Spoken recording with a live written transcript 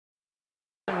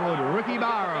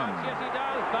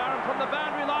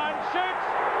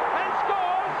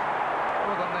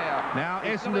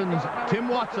Essendon's Tim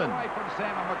Watson. Away from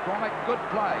Sam and McCormick. Good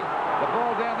play. The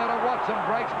ball down there to Watson.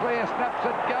 Breaks clear. Snaps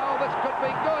it. Goal. This could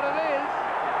be good. It is.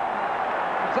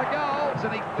 It's a goal.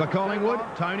 For Collingwood,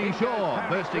 Tony Shaw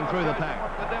bursting through the pack.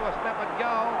 What to do? A snap at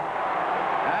goal.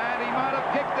 And he might have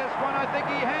kicked this one. I think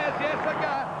he has. Yes, a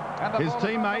goal. His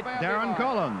teammate, Darren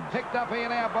Collins. Picked up here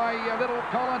now by little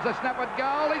Collins. A snap at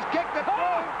goal. He's kicked it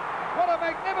through. What a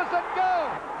magnificent goal.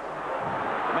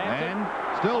 And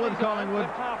still with Collingwood,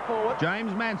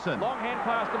 James Manson. Long hand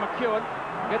pass to McEwen.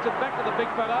 Gets it back to the big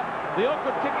fella. The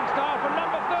awkward kicking style from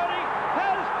number 30.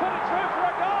 Has put it through for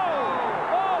a goal.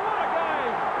 Oh, what a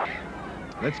game.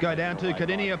 Let's go down to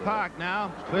Cardinia Park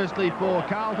now. Firstly for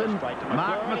Carlton,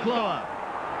 Mark McClure.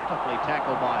 Toughly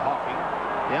tackled by Hocking.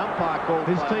 The umpire called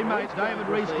his teammate David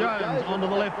Rees-Jones onto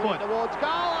the left foot. Towards goal,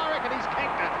 I reckon he's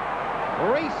kicked it.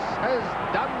 Rees has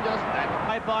done just that.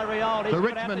 By Rioli. To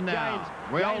Richmond now.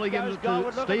 Rioli gives it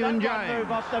to Stephen James.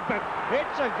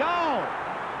 It's a goal.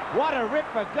 What a rip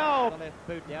for goal.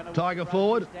 Tiger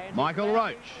forward, Michael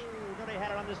Roach. He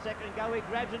had it on the second go. He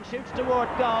grabs and shoots toward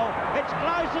goal. It's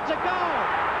close. It's a goal.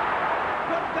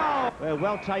 Good goal.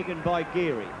 Well taken by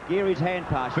Geary. Geary's hand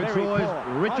pass. Fitzroy's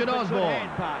Richard Osborne.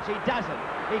 Hand pass. He doesn't.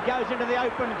 He goes into the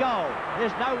open goal.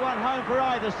 There's no one home for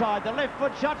either side. The left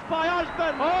foot shot's by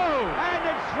Osborne. Oh! And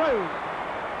it's through.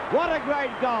 What a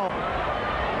great goal.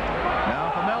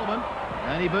 Now for Melbourne.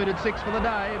 And he booted 6 for the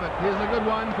day, but here's a good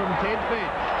one from Ted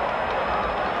Fitch.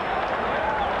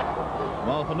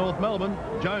 While for North Melbourne,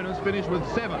 Jonas finished with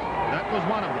 7. That was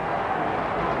one of them.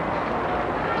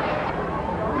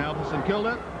 Now for St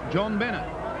Kilda, John Bennett.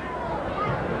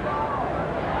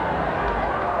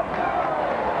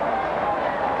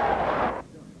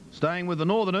 Staying with the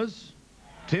Northerners,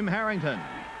 Tim Harrington.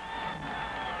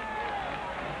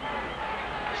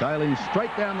 Sailing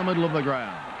straight down the middle of the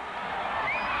ground.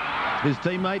 His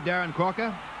teammate, Darren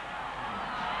Crocker.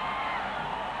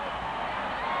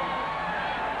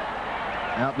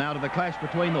 Out now to the clash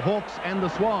between the Hawks and the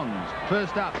Swans.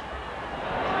 First up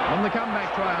on the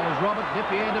comeback trail is Robert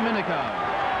Dipierre-Domenico.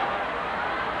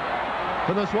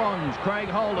 For the Swans, Craig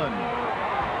Holden,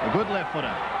 a good left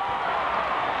footer.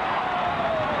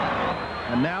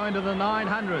 And now into the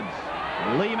 900s,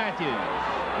 Lee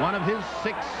Matthews, one of his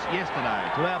 6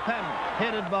 yesterday. To our panel,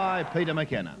 headed by Peter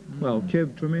McKenna. Well,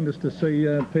 Kev, tremendous to see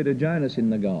Peter Jonas in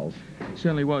the goals.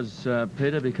 Certainly was,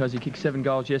 Peter, because he kicked 7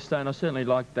 goals yesterday, and I certainly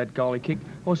liked that goal he kicked.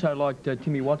 Also liked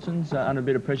Timmy Watson's under a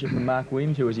bit of pressure from Mark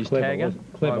Williams, who was his tagger.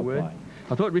 Clever play.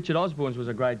 I thought Richard Osborne's was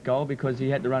a great goal because he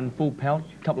had to run full pelt,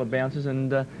 a couple of bounces,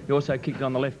 and he also kicked it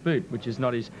on the left boot, which is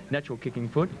not his natural kicking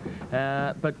foot.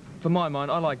 But for my mind,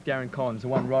 I like Darren Collins, the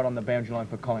one right on the boundary line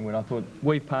for Collingwood. I thought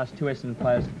we've passed 2 Essendon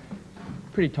players.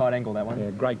 Pretty tight angle, that one.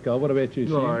 Yeah, great goal. What about you,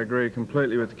 Sam? Well, I agree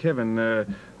completely with Kevin.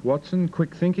 Watson,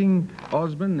 quick thinking.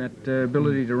 Osborne, that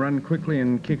ability to run quickly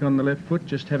and kick on the left foot,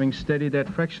 just having steadied that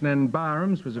fraction. And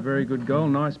Barham's was a very good goal,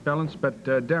 nice balance. But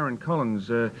Darren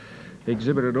Collins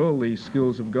exhibited all these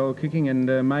skills of goal kicking and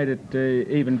made it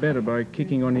even better by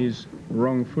kicking on his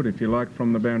wrong foot, if you like,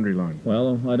 from the boundary line.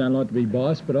 Well, I don't like to be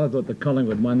biased, but I thought the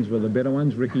Collingwood ones were the better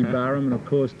ones. Ricky Barham and, of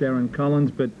course, Darren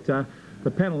Collins. But the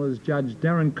panel has judged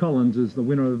Darren Collins as the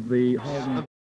winner of the Holding